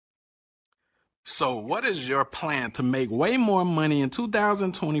So what is your plan to make way more money in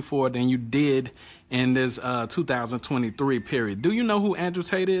 2024 than you did in this 2023 period? Do you know who Andrew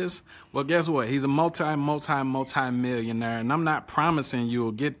Tate is? Well, guess what? He's a multi-millionaire, and I'm not promising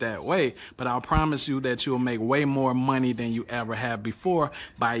you'll get that way, but I'll promise you that you'll make way more money than you ever have before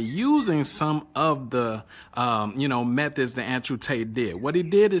by using some of the, methods that Andrew Tate did. What he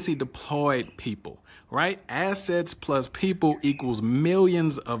did is he deployed people. Right? Assets plus people equals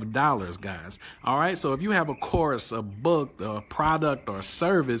millions of dollars, guys. All right. So if you have a course, a book, a product, or a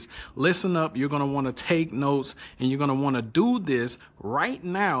service, listen up. You're going to want to take notes, and you're going to want to do this right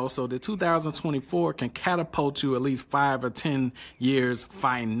now so that 2024 can catapult you at least 5 or 10 years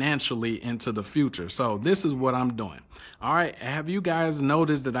financially into the future. So this is what I'm doing. All right. Have you guys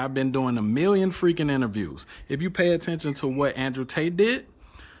noticed that I've been doing a million freaking interviews? If you pay attention to what Andrew Tate did,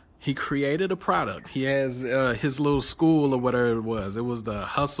 he created a product. He has his little school or whatever it was. It was the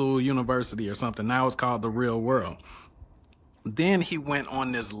Hustle University or something. Now it's called The Real World. Then he went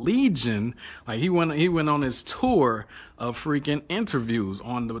on this legion, like he went on his tour of freaking interviews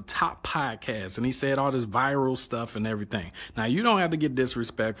on the top podcasts, and he said all this viral stuff and everything. Now, you don't have to get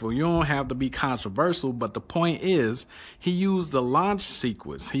disrespectful. You don't have to be controversial, but the point is he used the launch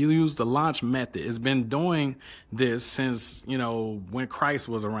sequence. He used the launch method. It's been doing this since, when Christ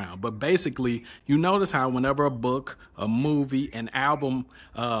was around. But basically, you notice how whenever a book, a movie, an album,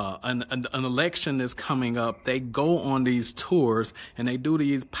 an election is coming up, they go on these tours and they do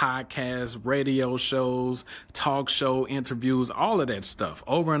these podcasts, radio shows, talk show interviews, all of that stuff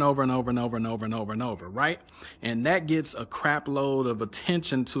over and over and over and over and over and over and over, right? And that gets a crap load of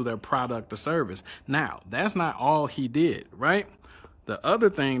attention to their product or service. Now, that's not all he did, right? The other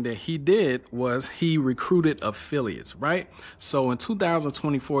thing that he did was he recruited affiliates, right? So in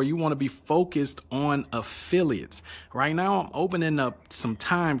 2024, you want to be focused on affiliates. Right now, I'm opening up some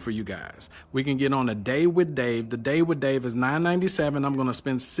time for you guys. We can get on a day with Dave. The day with Dave is $9.97. I'm going to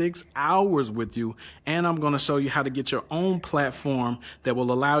spend 6 hours with you, and I'm going to show you how to get your own platform that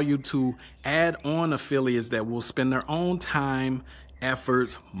will allow you to add on affiliates that will spend their own time,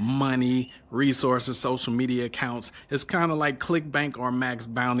 efforts, money, resources, social media accounts. It's kind of like ClickBank or Max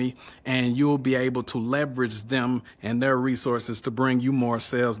Bounty, and you'll be able to leverage them and their resources to bring you more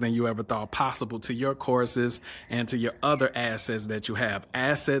sales than you ever thought possible to your courses and to your other assets that you have.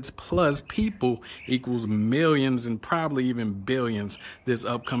 Assets plus people equals millions and probably even billions this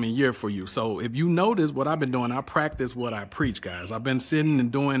upcoming year for you. So if you notice what I've been doing, I practice what I preach, guys. I've been sitting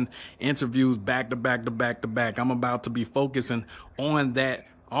and doing interviews back to back to back to back. I'm about to be focusing on that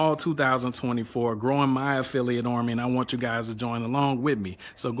all 2024, growing my affiliate army, and I want you guys to join along with me.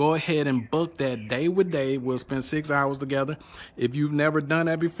 So go ahead and book that day with Dave. We'll spend 6 hours together. If you've never done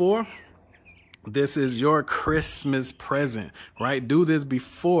that before, this is your Christmas present, right? Do this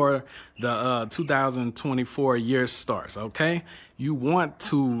before the 2024 year starts, okay? You want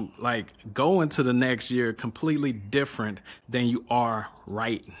to go into the next year completely different than you are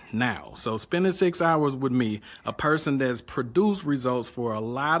right now. So spending 6 hours with me, a person that's produced results for a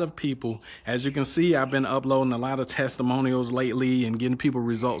lot of people. As you can see, I've been uploading a lot of testimonials lately and getting people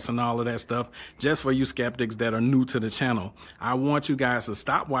results and all of that stuff. Just for you skeptics that are new to the channel, I want you guys to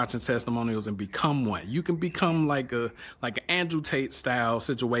stop watching testimonials and become one. You can become like an Andrew Tate style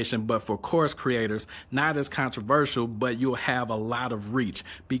situation, but for course creators, not as controversial, but you'll have a lot of reach.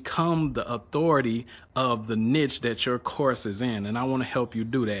 Become the authority of the niche that your course is in, and I want to help you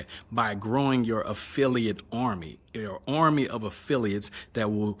do that by growing your affiliate army, your army of affiliates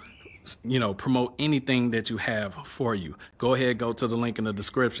that will promote anything that you have for you. Go ahead, go to the link in the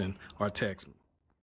description or text me.